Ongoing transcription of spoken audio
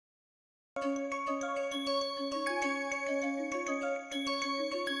Welcome.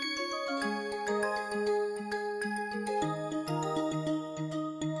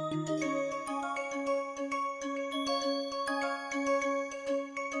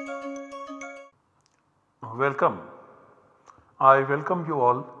 I welcome you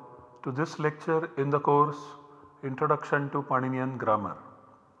all to this lecture in the course Introduction to Paninian Grammar.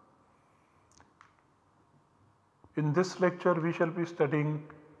 In this lecture we shall be studying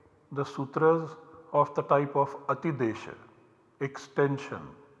the sutras of the type of atidesha, extension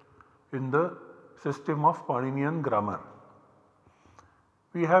in the system of Paninian grammar.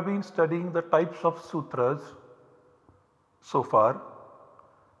 We have been studying the types of sutras so far.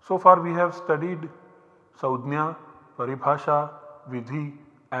 So far we have studied Saudhnya, Paribhasha, Vidhi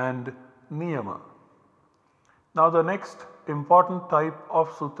and Niyama. Now the next important type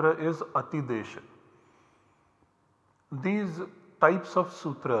of sutra is atidesha. These types of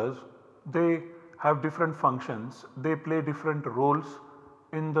sutras, they have different functions, they play different roles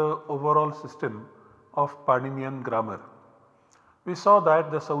in the overall system of Paninian grammar. We saw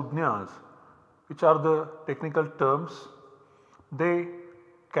that the Saudhnyas, which are the technical terms, they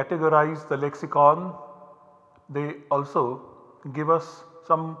categorize the lexicon. They also give us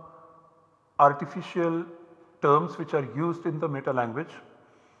some artificial terms which are used in the meta language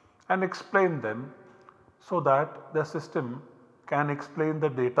and explain them so that the system can explain the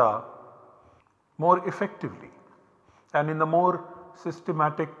data more effectively and in a more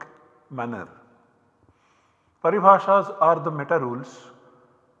systematic manner. Paribhashas are the meta rules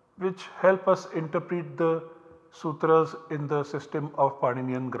which help us interpret the sutras in the system of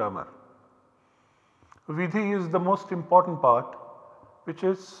Paninian grammar. Vidhi is the most important part, which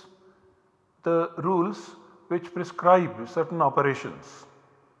is the rules which prescribe certain operations.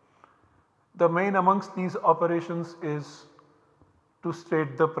 The main amongst these operations is to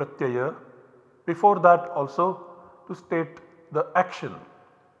state the pratyaya, before that also to state the action,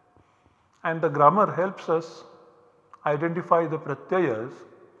 and the grammar helps us identify the pratyayas.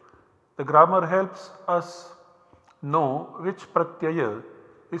 The grammar helps us know which pratyaya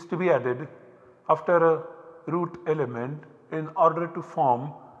is to be added after a root element in order to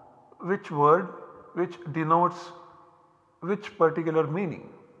form which word which denotes which particular meaning.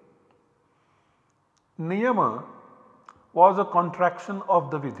 Niyama was a contraction of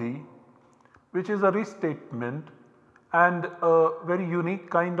the Vidhi, which is a restatement and a very unique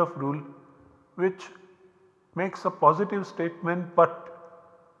kind of rule which makes a positive statement but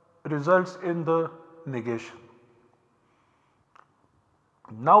results in the negation.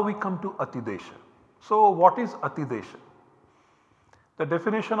 Now we come to atidesha. So what is atidesha? The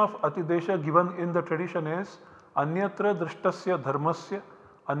definition of atidesha given in the tradition is anyatra drishtasya dharmasya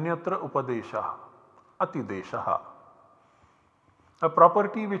anyatra upadesha, atidesha. A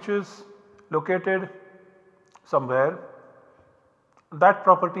property which is located somewhere, that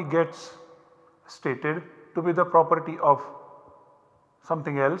property gets stated to be the property of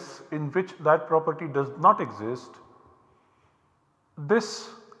something else in which that property does not exist.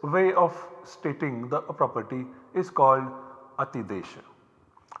 This way of stating the property is called atidesha.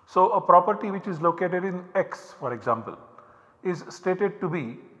 So a property which is located in X, for example, is stated to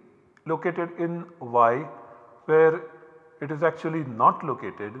be located in Y where it is actually not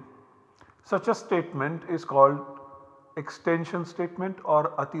located. Such a statement is called extension statement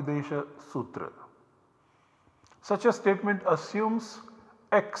or atidesha sutra. Such a statement assumes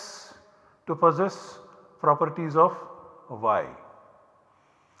X to possess properties of Y.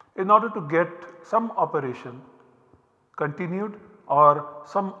 In order to get some operation continued or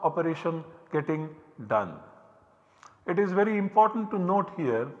some operation getting done. It is very important to note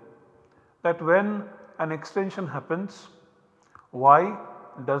here that when an extension happens, Y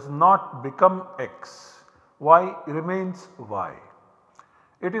does not become X, Y remains Y.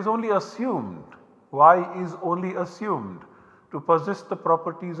 It is only assumed, Y is only assumed to possess the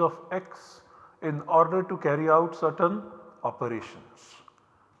properties of X in order to carry out certain operations.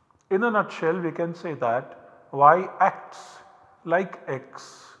 In a nutshell, we can say that Y acts like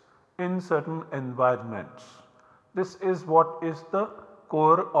X in certain environments. This is what is the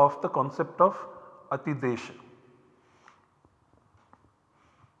core of the concept of atidesha.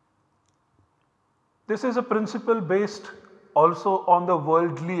 This is a principle based also on the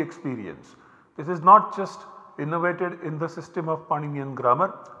worldly experience. This is not just innovated in the system of Paninian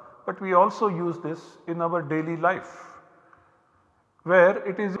grammar, but we also use this in our daily life, where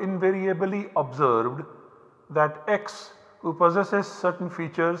it is invariably observed that X, who possesses certain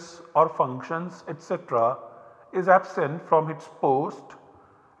features or functions etc., is absent from its post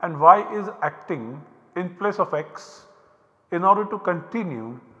and Y is acting in place of X in order to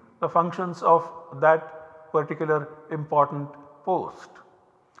continue the functions of that particular important post,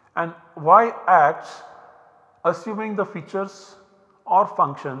 and y acts assuming the features or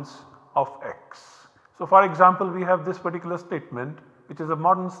functions of x. So, for example, we have this particular statement which is a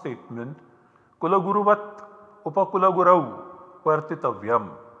modern statement, Kulaguruvat Upakulagurau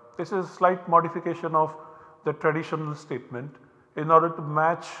Vartitavyam. This is a slight modification of the traditional statement. In order to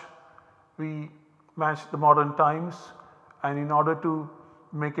match, we match the modern times, and in order to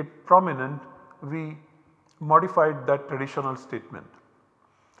make it prominent, we modified that traditional statement.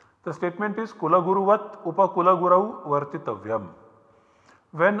 The statement is Kulaguruvat Upakulagurau Vartitavyam.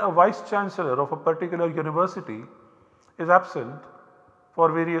 When a vice chancellor of a particular university is absent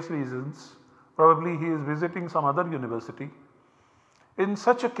for various reasons, probably he is visiting some other university. In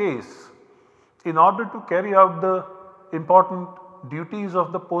such a case, in order to carry out the important duties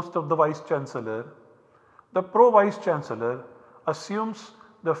of the post of the vice chancellor, the pro vice chancellor assumes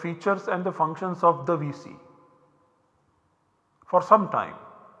the features and the functions of the VC for some time,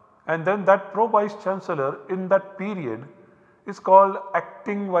 and then that pro vice chancellor in that period is called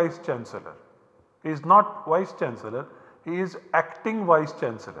acting vice chancellor. He is not vice chancellor, he is acting vice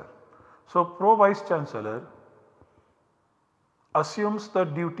chancellor. So, pro vice chancellor assumes the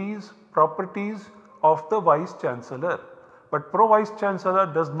duties, properties of the vice chancellor, but pro vice chancellor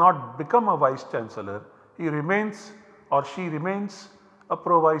does not become a vice chancellor, he remains or she remains a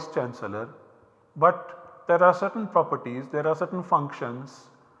pro vice chancellor, but there are certain properties, there are certain functions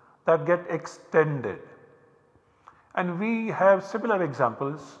that get extended. And we have similar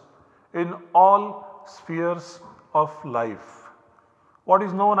examples in all spheres of life. What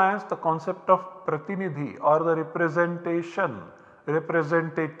is known as the concept of pratinidhi or the representation,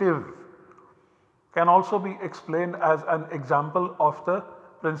 representative, can also be explained as an example of the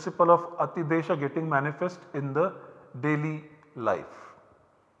principle of atidesha getting manifest in the daily life.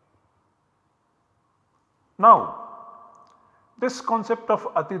 Now, this concept of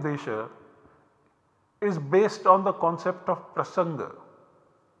atidesha is based on the concept of prasanga.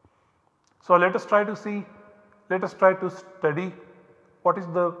 So, let us try to study what is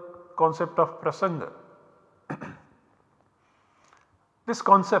the concept of prasanga. This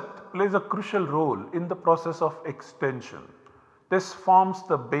concept plays a crucial role in the process of extension. This forms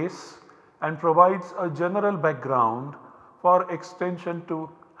the base and provides a general background for extension to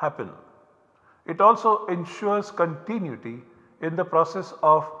happen. It also ensures continuity in the process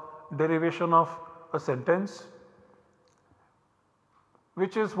of derivation of a sentence,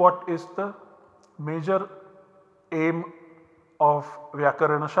 which is what is the major aim of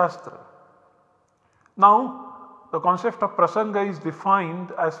Vyakarana Shastra. Now, the concept of prasanga is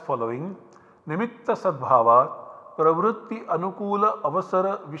defined as following: Nimitta sadbhavat pravritti anukula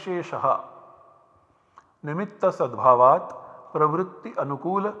avasara visheshaha. Nimitta sadbhavat pravritti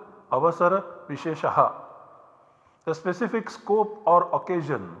anukula avasara visheshaha. The specific scope or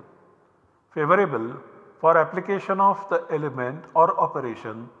occasion favorable for application of the element or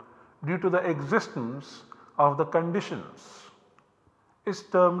operation due to the existence of the conditions is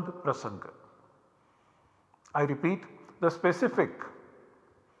termed prasanga. I repeat, the specific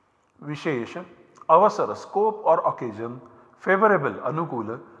vishesha, avasara, scope or occasion favorable,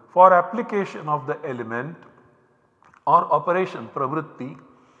 anukula, for application of the element or operation pravritti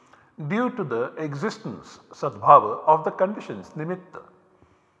due to the existence, sadbhava, of the conditions, nimitta.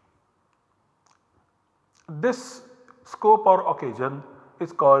 This scope or occasion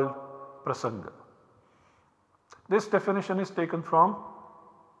is called prasanga. This definition is taken from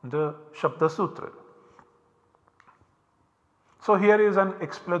the Shabda Sutra. So, here is an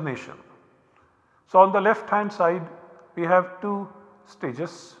explanation. So, on the left hand side we have two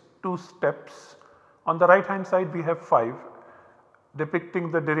stages, two steps. On the right hand side we have 5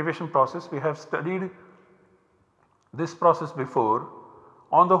 depicting the derivation process. We have studied this process before.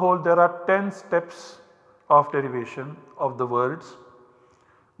 On the whole, there are 10 steps of derivation of the words.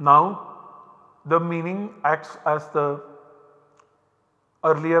 Now, the meaning acts as the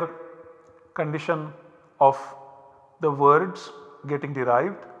earlier condition of the words getting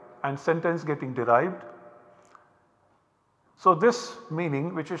derived and sentence getting derived. So, this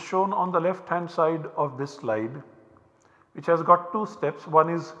meaning, which is shown on the left hand side of this slide, which has got 2 steps, one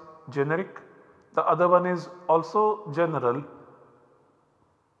is generic, the other one is also general,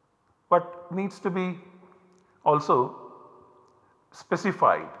 but needs to be also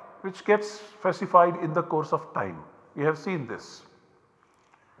specified, which gets specified in the course of time. We have seen this.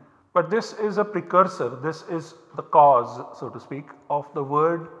 But this is a precursor, this is the cause, so to speak, of the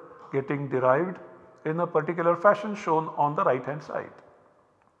word getting derived in a particular fashion shown on the right hand side.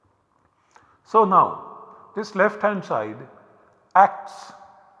 So, now this left hand side acts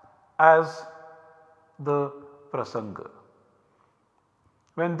as the prasanga.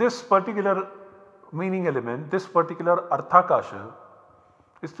 When this particular meaning element, this particular arthakasha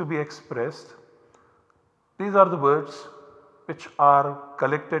is to be expressed, these are the words which are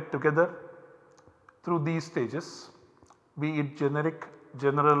collected together through these stages, be it generic,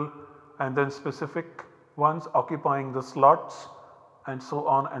 general and then specific ones occupying the slots and so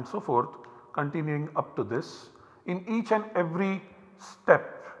on and so forth, continuing up to this. In each and every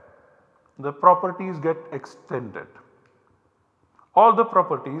step the properties get extended. All the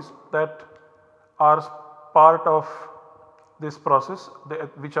properties that are part of this process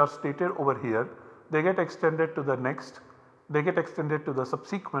which are stated over here, they get extended to the next, they get extended to the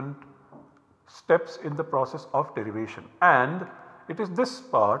subsequent steps in the process of derivation, and it is this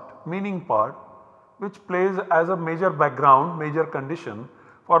part, meaning part, which plays as a major background, major condition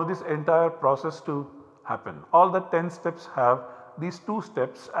for this entire process to happen. All the 10 steps have these 2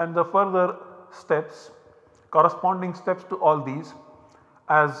 steps and the further steps, corresponding steps to all these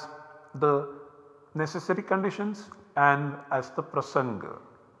as the necessary conditions and as the prasanga.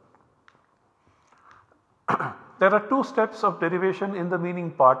 There are 2 steps of derivation in the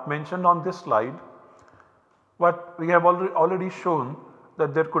meaning part mentioned on this slide, but we have already shown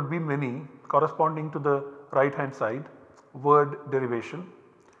that there could be many corresponding to the right hand side, word derivation,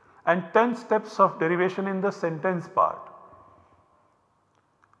 and 10 steps of derivation in the sentence part.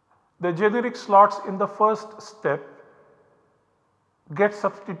 The generic slots in the first step get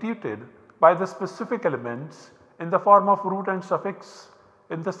substituted by the specific elements in the form of root and suffix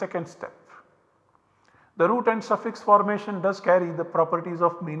in the second step. The root and suffix formation does carry the properties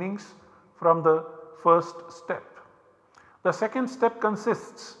of meanings from the first step. The second step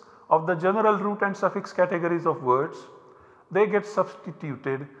consists of the general root and suffix categories of words. They get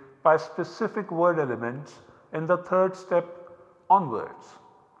substituted by specific word elements in the third step onwards.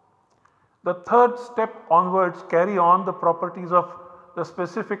 The third step onwards carry on the properties of the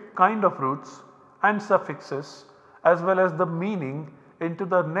specific kind of roots and suffixes as well as the meaning into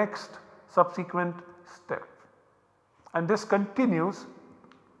the next subsequent step, and this continues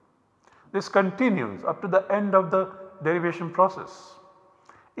up to the end of the derivation process.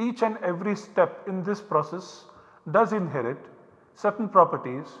 Each and every step in this process does inherit certain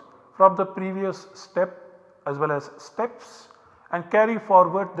properties from the previous step as well as steps and carry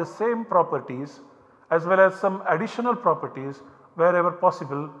forward the same properties as well as some additional properties wherever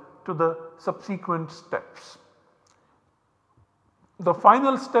possible to the subsequent steps. The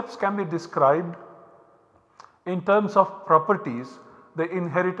final steps can be described in terms of properties they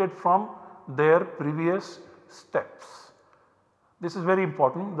inherited from their previous steps. This is very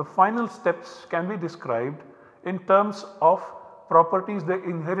important. The final steps can be described in terms of properties they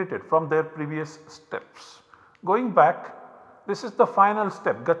inherited from their previous steps. Going back, this is the final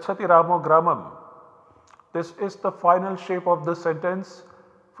step, Gacchati Ramo Gramam. This is the final shape of the sentence,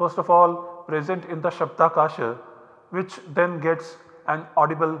 first of all present in the Shabdakasha, which then gets an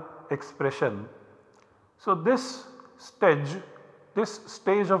audible expression. So this stage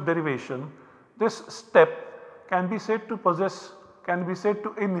of derivation, this step can be said to possess, can be said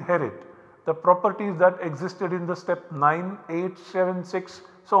to inherit the properties that existed in the step 9, 8, 7, 6,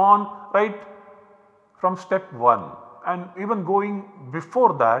 so on, right from step 1, and even going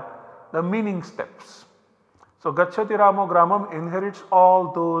before that the meaning steps. So Gacchati Ramo Gramam inherits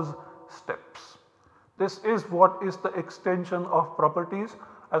all those steps. This is what is the extension of properties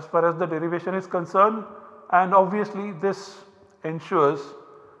as far as the derivation is concerned, and obviously this ensures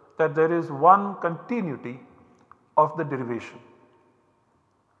that there is one continuity of the derivation,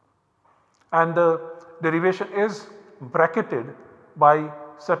 and the derivation is bracketed by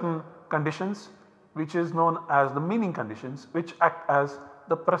certain conditions which is known as the meaning conditions, which act as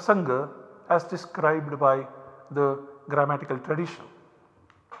the prasanga as described by the grammatical tradition.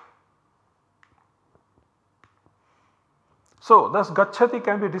 So thus Gacchati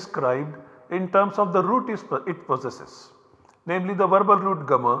can be described in terms of the root it possesses, namely the verbal root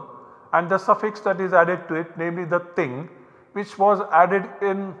gama, and the suffix that is added to it, namely the thing which was added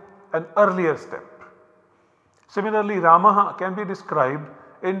in an earlier step. Similarly, Ramaha can be described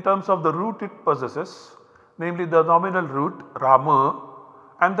in terms of the root it possesses, namely the nominal root Rama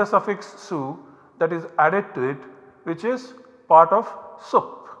and the suffix su that is added to it, which is part of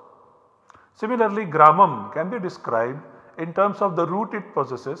sup. Similarly, Gramam can be described in terms of the root it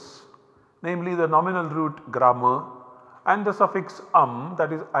possesses, namely the nominal root grama and the suffix that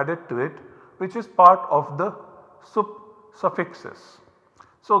is added to it, which is part of the sup suffixes.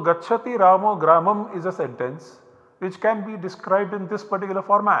 So Gacchati Ramo Gramam is a sentence which can be described in this particular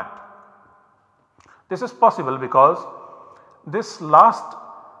format. This is possible because this last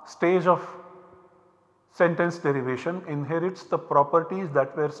stage of sentence derivation inherits the properties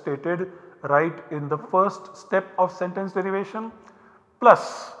that were stated right in the first step of sentence derivation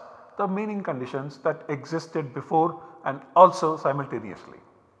plus the meaning conditions that existed before and also simultaneously.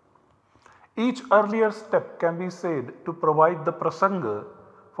 Each earlier step can be said to provide the prasanga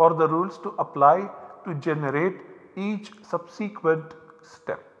for the rules to apply to generate each subsequent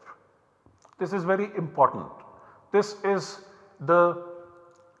step. This is very important. This is the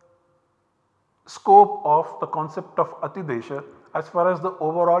scope of the concept of atidesha as far as the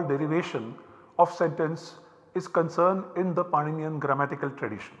overall derivation of sentence is concerned in the Paninian grammatical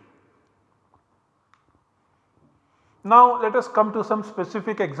tradition. Now let us come to some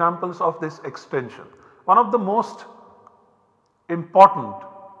specific examples of this extension. One of the most important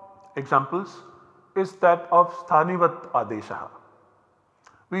examples is that of sthanivat adeshaha.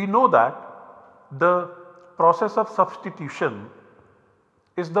 We know that the process of substitution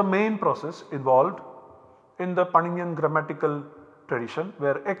is the main process involved in the Paninian grammatical tradition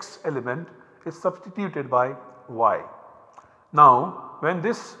where x element is substituted by y. Now when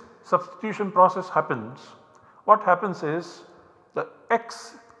this substitution process happens, what happens is the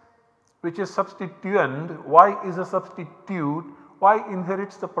x which is substituent, y is a substitute, y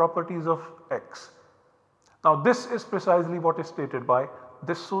inherits the properties of x. Now this is precisely what is stated by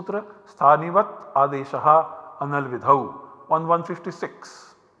this sutra sthanivat adeshaha analvidhau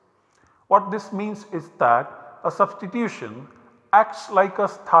 1156. What this means is that a substitution acts like a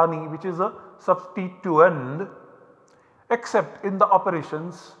sthani which is a substituent except in the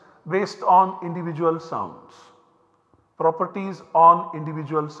operations based on individual sounds, properties on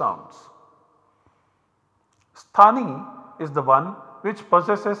individual sounds. Sthani is the one which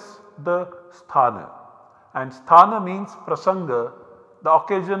possesses the sthana, and sthana means prasanga, the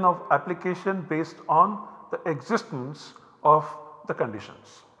occasion of application based on the existence of the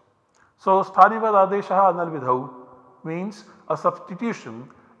conditions. So sthanivat adeshaha analvidhau means a substitution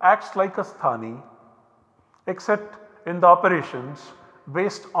acts like a sthani except in the operations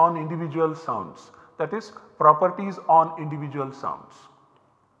based on individual sounds, that is properties on individual sounds.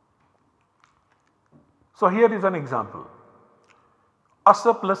 So here is an example.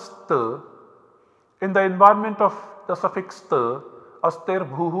 Asa plus ta, in the environment of the suffix ta, aster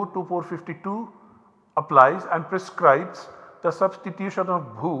bhuhu 2452 applies and prescribes the substitution of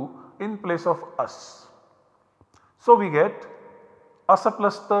bhu in place of as. So we get asa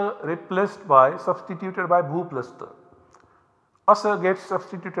plus ta replaced by substituted by bhu plus ta. Asa gets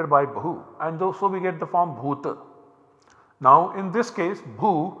substituted by bhu and so we get the form bhuta. Now in this case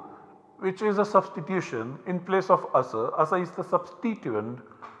bhu, which is a substitution in place of asa, asa is the substituent,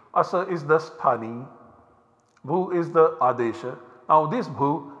 asa is the sthani, bhu is the adesha. Now this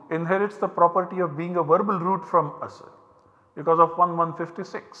bhu inherits the property of being a verbal root from asa because of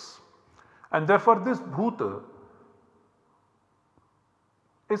 1156, and therefore this bhuta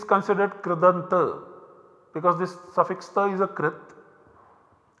is considered kridanta because this suffix ta is a krit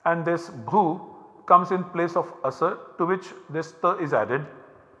and this bhu comes in place of asa to which this ta is added.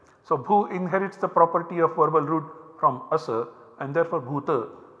 So bhu inherits the property of verbal root from asa and therefore bhuta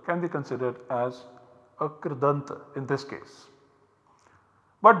can be considered as a kridanta in this case.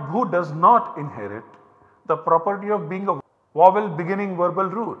 But bhu does not inherit the property of being a vowel beginning verbal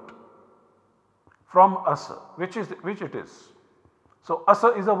root from asa, which it is. So asa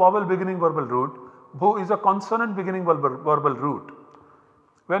is a vowel beginning verbal root, bhu is a consonant beginning verbal root.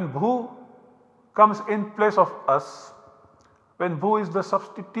 When bhu comes in place of us, when bhu is the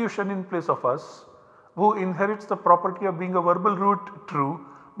substitution in place of us, bhu inherits the property of being a verbal root true,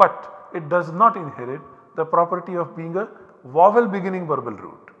 but it does not inherit the property of being a vowel beginning verbal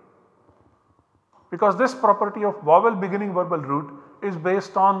root. Because this property of vowel beginning verbal root is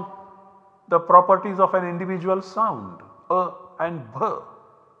based on the properties of an individual sound, a and bh.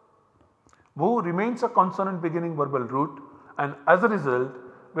 Bhu remains a consonant beginning verbal root, and as a result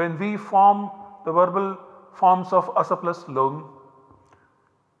when we form the verbal forms of asa plus lung,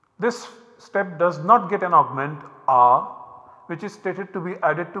 this step does not get an augment a, which is stated to be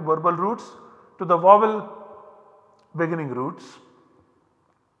added to verbal roots to the vowel beginning roots.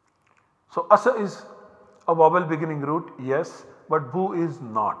 So asa is a vowel beginning root, yes, but bhu is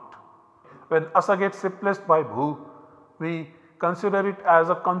not. When asa gets replaced by bhu, we consider it as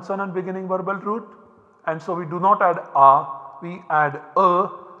a consonant beginning verbal root, and so we do not add a, we add a,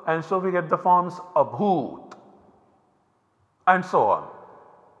 and so we get the forms abhut and so on.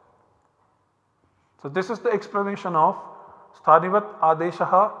 So this is the explanation of sthanivat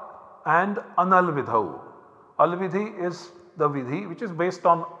adeshaha and analvidhau. Alvidhi is the vidhi which is based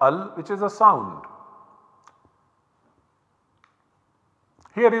on al, which is a sound.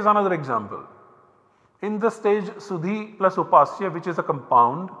 Here is another example. In the stage Sudhi plus Upasya, which is a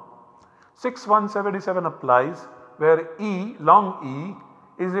compound, 6177 applies where E, long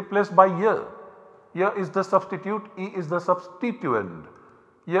E is replaced by Y. Y is the substitute, E is the substituent.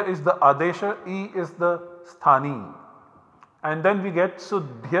 Y is the Adesha, E is the Sthani. And then we get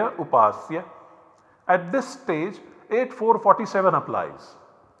Sudhya Upasya. At this stage 8447 applies,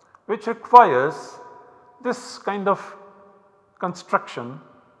 which requires this kind of construction,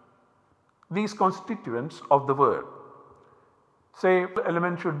 these constituents of the word. Say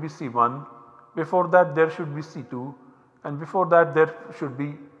element should be C1, before that there should be C2, and before that there should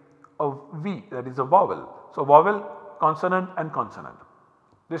be a V, that is a vowel. So, vowel, consonant and consonant.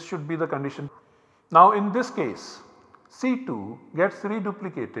 This should be the condition. Now, in this case C2 gets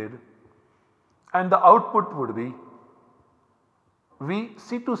reduplicated and the output would be V,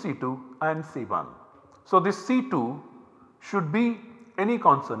 C2, C2 and C1. So, this C2 should be any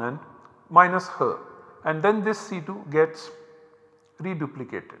consonant minus her, and then this C2 gets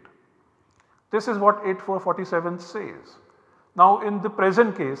reduplicated. This is what 8447 says. Now, in the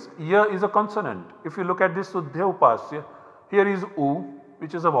present case, Y is a consonant. If you look at this Sudhya Upasya, here is U,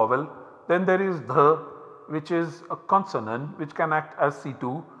 which is a vowel, then there is Dha, which is a consonant which can act as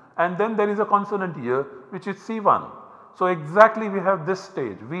C2, and then there is a consonant here which is C1. So, exactly we have this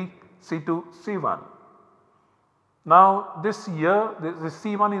stage V, C2, C1. Now, this here, this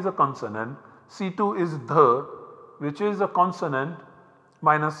C1 is a consonant, C2 is Dha, which is a consonant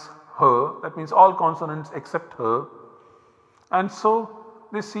minus her, that means all consonants except her, and so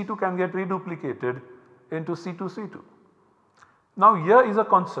this C2 can get reduplicated into C2, C2. Now, Y is a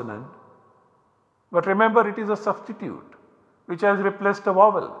consonant, but remember it is a substitute which has replaced a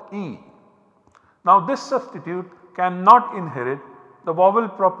vowel E. Now, this substitute cannot inherit the vowel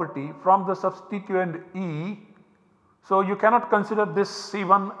property from the substituent E. So, you cannot consider this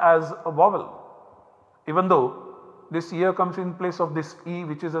C1 as a vowel, even though this Y comes in place of this E,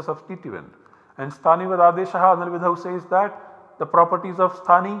 which is a substituent. And Sthani Vadadeshaha Analvidhau says that the properties of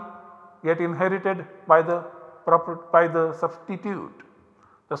Sthani get inherited by the substitute.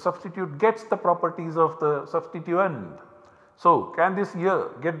 The substitute gets the properties of the substituent. So, can this Y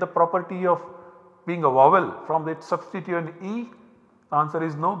get the property of being a vowel from its substituent E? The answer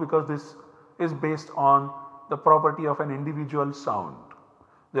is no, because this is based on the property of an individual sound.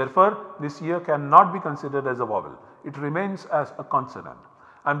 Therefore, this Y cannot be considered as a vowel, it remains as a consonant,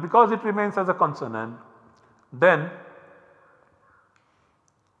 and because it remains as a consonant, then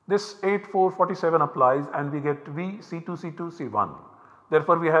this 8447 applies and we get V, C2, C2, C1.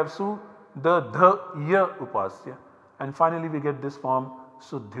 Therefore, we have Su, the Y Upasya, and finally we get this form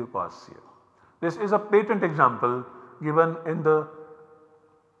Sudhya Upasya. This is a patent example given in the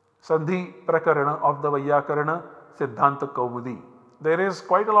Sandhi Prakarana of the Vaiyakarana Siddhanta Kaumudi. There is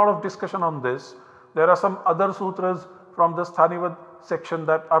quite a lot of discussion on this. There are some other sutras from the Sthanivad section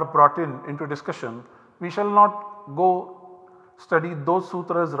that are brought into discussion. We shall not go study those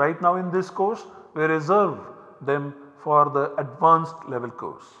sutras right now in this course. We reserve them for the advanced level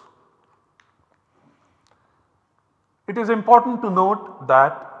course. It is important to note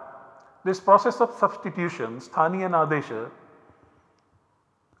that this process of substitution, Sthani and Adesha,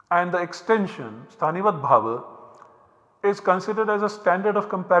 and the extension Sthanivad Bhava is considered as a standard of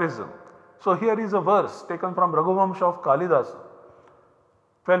comparison. So, here is a verse taken from Raghuvamsha of Kalidasa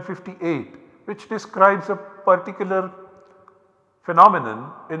 1258, which describes a particular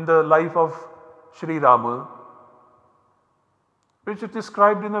phenomenon in the life of Sri Rama, which is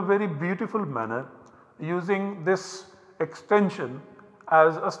described in a very beautiful manner using this extension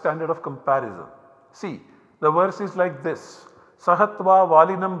as a standard of comparison. See, the verse is like this: Sahatva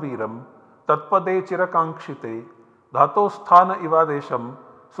valinam viram tatpade chirakankshyate dhato sthana ivadesham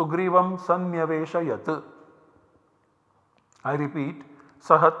sugrivam sanyaveshayat. I repeat,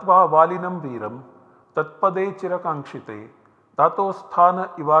 Sahatva valinam viram tatpade chirakankshyate dhato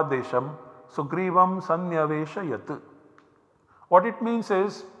sthana ivadesham sugrivam sanyaveshayat. What it means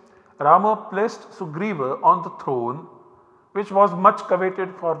is, Rama placed Sugriva on the throne, which was much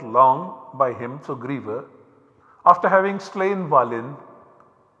coveted for long by him, Sugriva, after having slain Valin,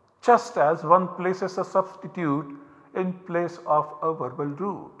 just as one places a substitute in place of a verbal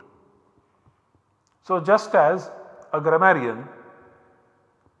root. So, just as a grammarian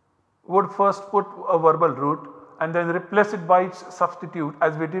would first put a verbal root and then replace it by its substitute,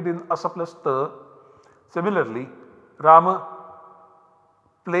 as we did in Asa plus Ta, similarly Rama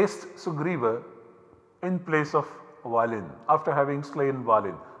placed Sugriva in place of Valin after having slain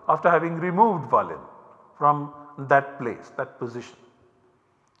Valin, after having removed Valin from that place, that position.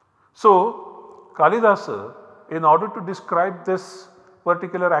 So, Kalidasa, in order to describe this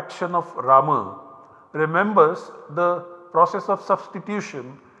particular action of Rama remembers the process of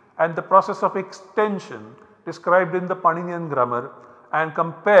substitution and the process of extension described in the Paninian grammar and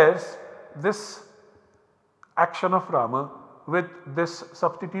compares this action of Rama with this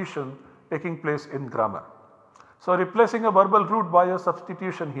substitution taking place in grammar. So, replacing a verbal root by a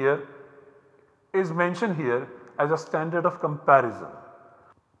substitution here is mentioned here as a standard of comparison.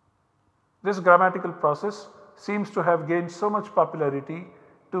 This grammatical process seems to have gained so much popularity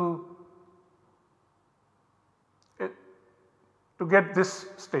to get this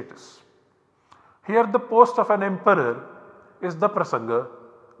status. Here the post of an emperor is the prasanga,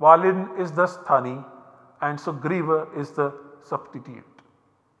 Valin is the sthani, and Sugriva is the substitute.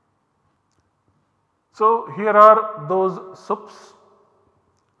 So, here are those sups,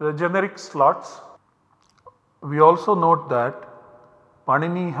 the generic slots. We also note that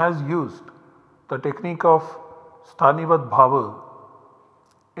Panini has used the technique of sthanivat bhava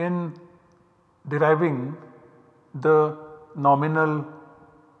in deriving the nominal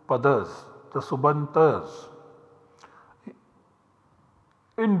padas, the subantas.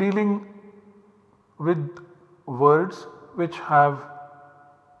 In dealing with words which have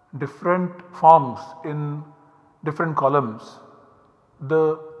different forms in different columns,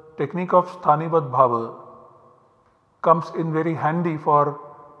 the technique of sthanivat bhava comes in very handy for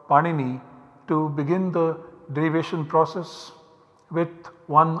Panini to begin the derivation process with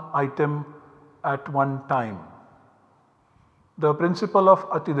one item at one time. The principle of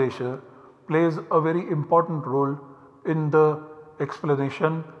atidesha plays a very important role in the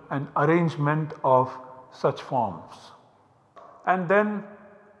explanation and arrangement of such forms. And then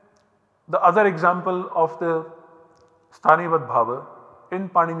the other example of the sthanivat bhava in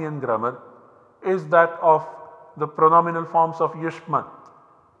Paninian grammar is that of the pronominal forms of yushmat,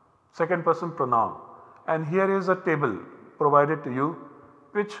 second person pronoun, and here is a table provided to you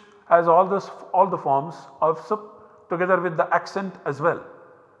which has all the forms of sup together with the accent as well,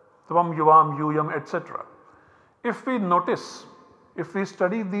 tvam, yuvam, yuyam, etc. If we notice, if we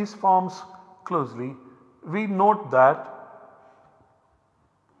study these forms closely, we note that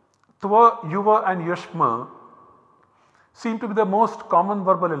tva, yuva and yushma seem to be the most common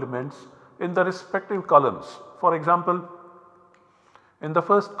verbal elements in the respective columns. For example, in the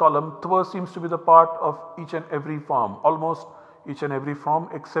first column, tva seems to be the part of each and every form, almost each and every form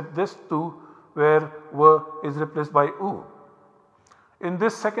except this two where va is replaced by u. In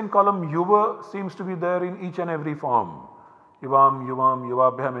this second column, yuva seems to be there in each and every form, yuvam, yuvam,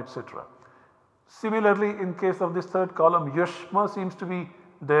 yuvabhyam, etc. Similarly, in case of this third column, yushma seems to be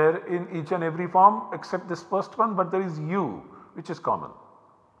there in each and every form except this first one, but there is u which is common.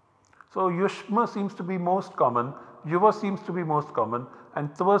 So, yushma seems to be most common, yuva seems to be most common,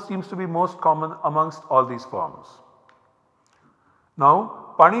 and tva seems to be most common amongst all these forms. Now,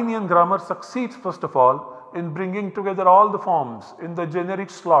 Paninian grammar succeeds first of all in bringing together all the forms in the generic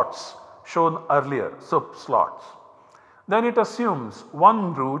slots shown earlier, sup slots. Then it assumes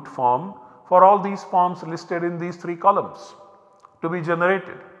one root form for all these forms listed in these three columns to be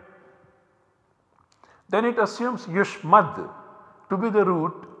generated. Then it assumes yushmad to be the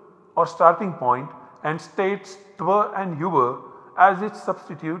root or starting point and states tva and yuva as its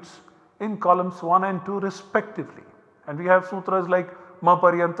substitutes in columns 1 and 2 respectively. And we have sutras like ma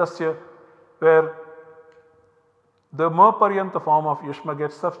paryantasya where the ma paryanta form of yushma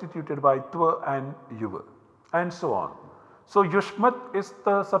gets substituted by tva and yuva and so on. So, yushmat is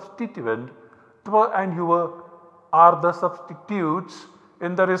the substituent, tva and yuva are the substitutes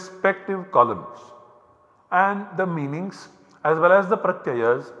in the respective columns, and the meanings as well as the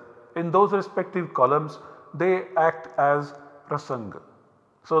pratyayas in those respective columns, they act as prasanga.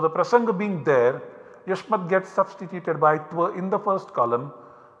 So, the prasanga being there, yushmat gets substituted by tva in the first column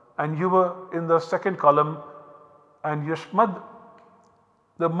and yuva in the second column, and yushmad,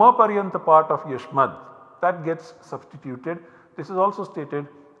 the ma paryanta part of yushmad, that gets substituted. This is also stated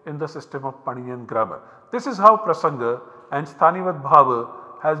in the system of Paninian grammar. This is how prasanga and sthanivat bhava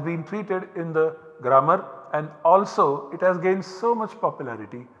has been treated in the grammar, and also it has gained so much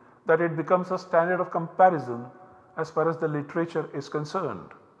popularity that it becomes a standard of comparison as far as the literature is concerned.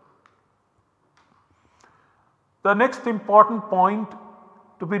 The next important point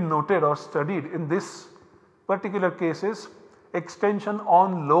to be noted or studied in this particular case is extension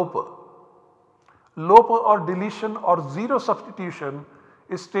on lopa. Lopa or deletion or zero substitution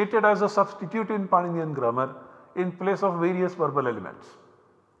is stated as a substitute in Paninian grammar in place of various verbal elements.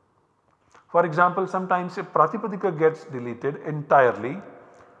 For example, sometimes if pratipadika gets deleted entirely,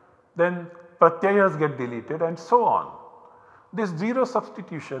 then pratyayas get deleted and so on. This zero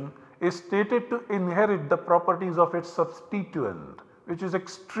substitution is stated to inherit the properties of its substituent which is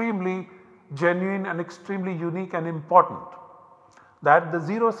extremely genuine and extremely unique and important, that the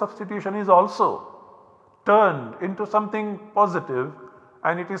 0 substitution is also turned into something positive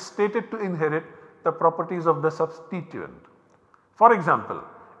and it is stated to inherit the properties of the substituent. For example,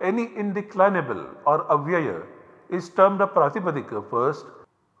 any indeclinable or avyaya is termed a pratipadika first,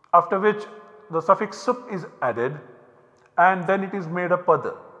 after which the suffix sup is added and then it is made a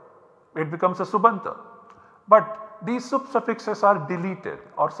pada. It becomes a subanta. But these sup suffixes are deleted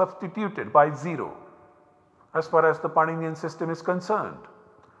or substituted by 0 as far as the Paninian system is concerned.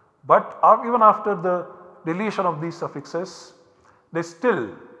 But even after the deletion of these suffixes, the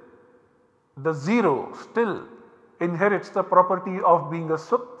 0 still inherits the property of being a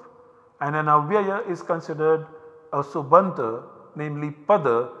sup, and an avyaya is considered a subanta, namely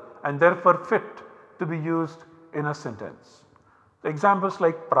pada, and therefore fit to be used in a sentence. The examples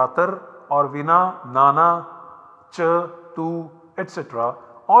like pratar or vina, nana, cha, tu, etc.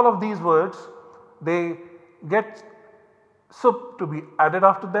 all of these words, they get sup to be added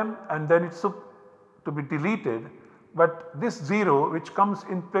after them and then it's sup to be deleted, but this 0 which comes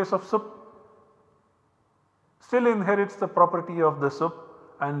in place of sup still inherits the property of the sup,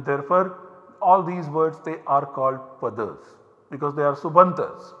 and therefore all these words, they are called padas because they are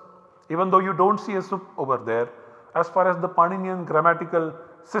subantas. Even though you do not see a sup over there, as far as the Paninian grammatical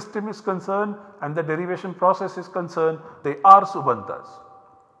system is concerned and the derivation process is concerned, they are subantas.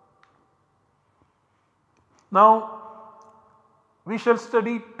 Now we shall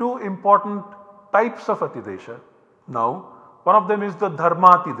study two important types of atidesha. Now one of them is the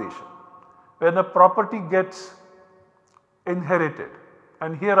dharmatidesha, when a property gets inherited,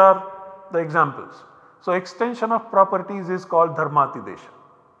 and here are the examples. So extension of properties is called dharmatidesha.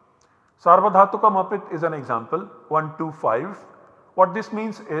 Sarvadhatukam apit is an example 1, 2, 5. What this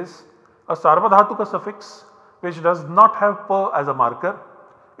means is a sarvadhatuka suffix which does not have pa as a marker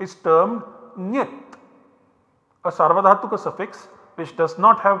is termed nyat. A sarvadhatuka suffix which does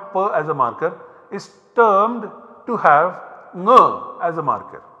not have pa as a marker is termed to have nga as a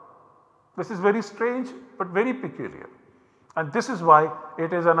marker. This is very strange but very peculiar, and this is why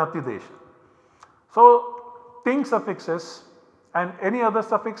it is an atidesha. So ting suffixes and any other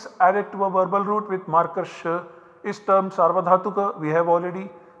suffix added to a verbal root with marker sh is termed sarvadhatuka. We have already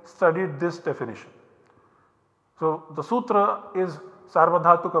studied this definition. So the sutra is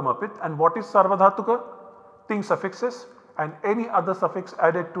sarvadhatukam apit, and what is sarvadhatuka? Ting suffixes and any other suffix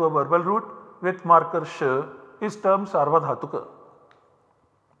added to a verbal root with marker sh is termed sarvadhatuka.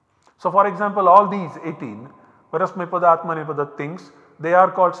 So for example, all these 18 parasmaipada, atmanepada things, they are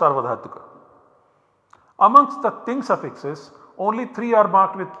called sarvadhatuka. Amongst the ting suffixes, only 3 are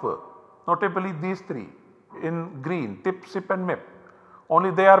marked with pa, notably these 3 in green, tip, sip and mip,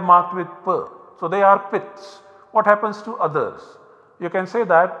 only they are marked with pa. So they are pits. What happens to others? You can say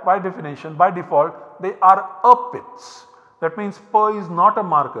that by definition, by default, they are apits. That means pa is not a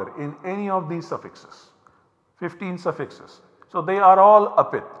marker in any of these suffixes, 15 suffixes. So they are all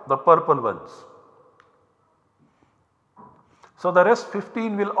apit, the purple ones. So the rest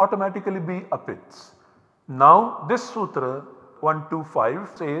 15 will automatically be apits. Now this sutra 1, 2, 5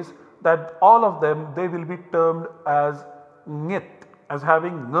 says that all of them, they will be termed as nyat, as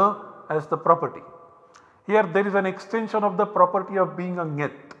having nga as the property. Here there is an extension of the property of being a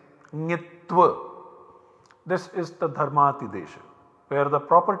nyat, nyatva. This is the dharmatidesha, where the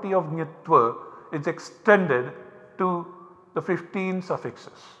property of nyatva is extended to the 15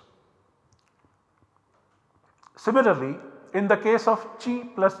 suffixes. Similarly, in the case of chi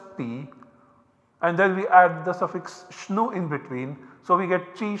plus ti, and then we add the suffix shnu in between, so we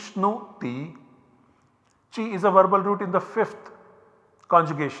get chi shnu ti. Chi is a verbal root in the 5th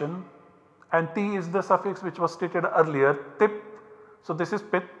conjugation and ti is the suffix which was stated earlier, tip. So this is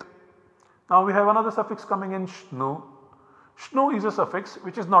pit. Now we have another suffix coming in shnu. Shnu is a suffix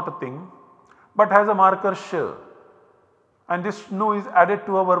which is not a thing but has a marker sh, and this shnu is added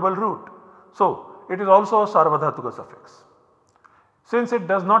to a verbal root. So it is also a sarvadhatuka suffix. Since it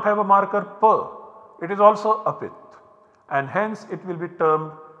does not have a marker pa, it is also apit, and hence it will be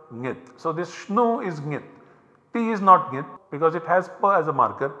termed nyat. So this shnu is nyat. Ti is not nyat because it has pa as a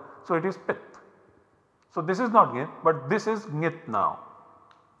marker, so it is pit. So this is not nyat, but this is nyat now.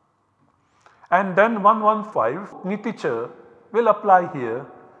 And then 115 niticha will apply here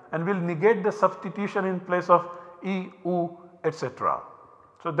and will negate the substitution in place of e, u, etc.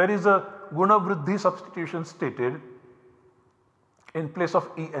 So there is a guna vriddhi substitution stated in place of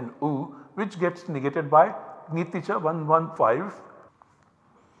e and u, which gets negated by niticha 115,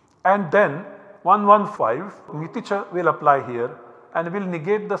 and then 115 niticha will apply here and will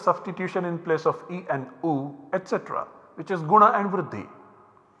negate the substitution in place of e and u, etc. which is guna and vriddhi.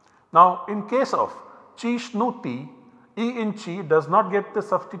 Now in case of chi shnuti, e in chi does not get the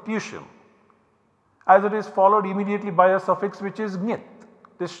substitution as it is followed immediately by a suffix which is gnit.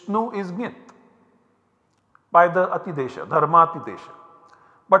 This shnu is gnit by the atidesha, dharmatidesha.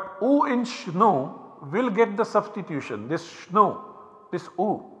 But u in shnu will get the substitution. This shnu, this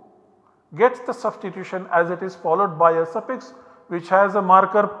u gets the substitution as it is followed by a suffix which has a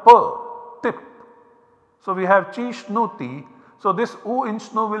marker per, tip. So we have chi shnuti. So this u in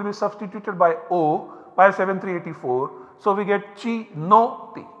shnu will be substituted by o by 7384. So we get chi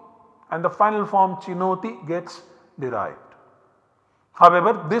noti, and the final form chinoti gets derived.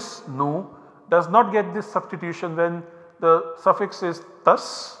 However, this nu does not get this substitution when the suffix is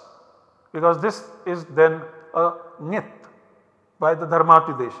tas, because this is then a nit by the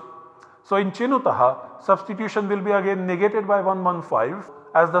dharmatidesha. So in chinutaha, substitution will be again negated by 115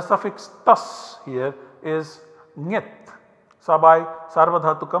 as the suffix tas here is nit, sabai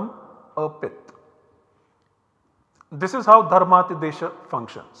sarvadhatukam apit. This is how dharmatidesha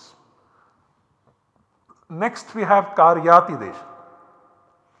functions. Next we have karyatidesha.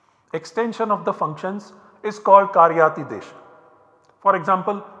 Extension of the functions is called karyatidesha. For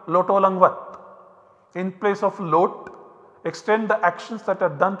example, lotolangvat. In place of lot, extend the actions that are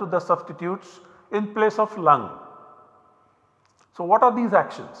done to the substitutes in place of lang. So what are these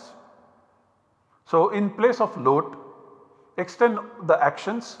actions? So in place of lot, extend the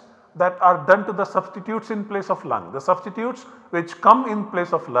actions that are done to the substitutes in place of lang. The substitutes which come in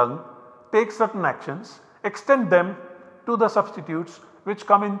place of lang take certain actions, extend them to the substitutes which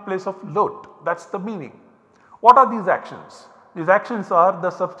come in place of lot. That is the meaning. What are these actions? These actions are the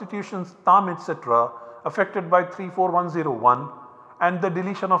substitutions tam etc. affected by 34101 and the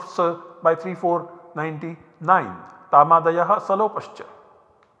deletion of sa by 3499, tamadayaha salopascha.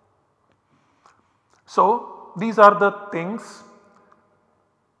 So these are the things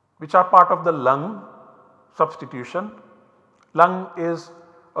which are part of the lung substitution. Lung is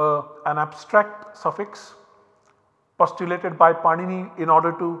an abstract suffix postulated by Panini in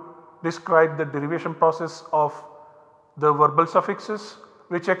order to describe the derivation process of the verbal suffixes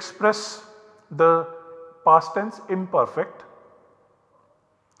which express the past tense imperfect,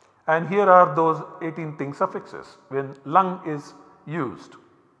 and here are those 18 thing suffixes when lung is used,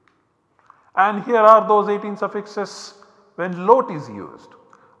 and here are those 18 suffixes when lot is used.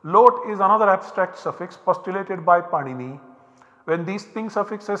 Lot is another abstract suffix postulated by Panini when these thing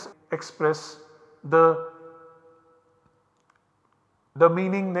suffixes express the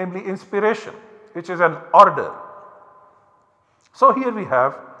meaning, namely inspiration, which is an order. So here we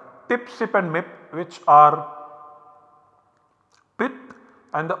have tip, sip and mip, which are pit,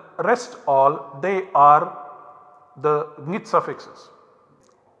 and the rest all they are the gnit suffixes.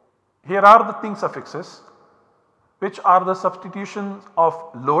 Here are the thing suffixes which are the substitutions of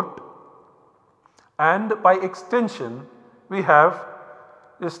lot, and by extension we have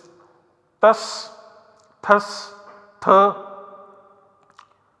this tas, thas, th,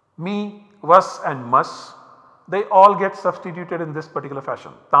 me, vas and mas. They all get substituted in this particular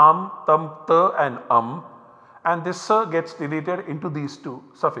fashion, tam, tam, ta and this sa gets deleted into these two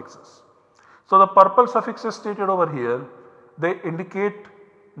suffixes. So the purple suffixes stated over here, they indicate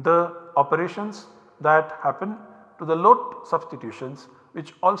the operations that happen to the lot substitutions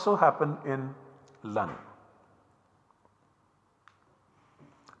which also happen in lung.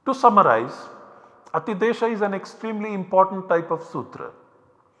 To summarize, atidesha is an extremely important type of sutra.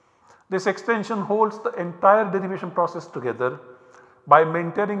 This extension holds the entire derivation process together by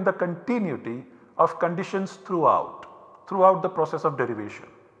maintaining the continuity of conditions throughout the process of derivation.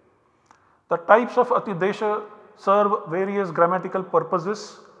 The types of atidesha serve various grammatical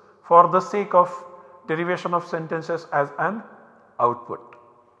purposes for the sake of derivation of sentences as an output.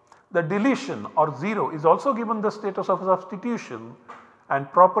 The deletion or 0 is also given the status of substitution, and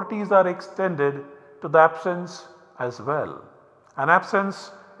properties are extended to the absence as well. An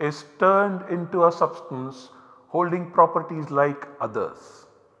absence is turned into a substance holding properties like others.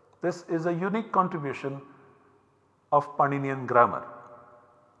 This is a unique contribution of Paninian grammar.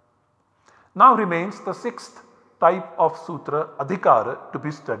 Now remains the sixth type of sutra, adhikara, to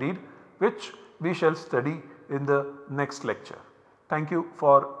be studied, which we shall study in the next lecture. Thank you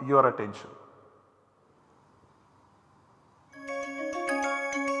for your attention.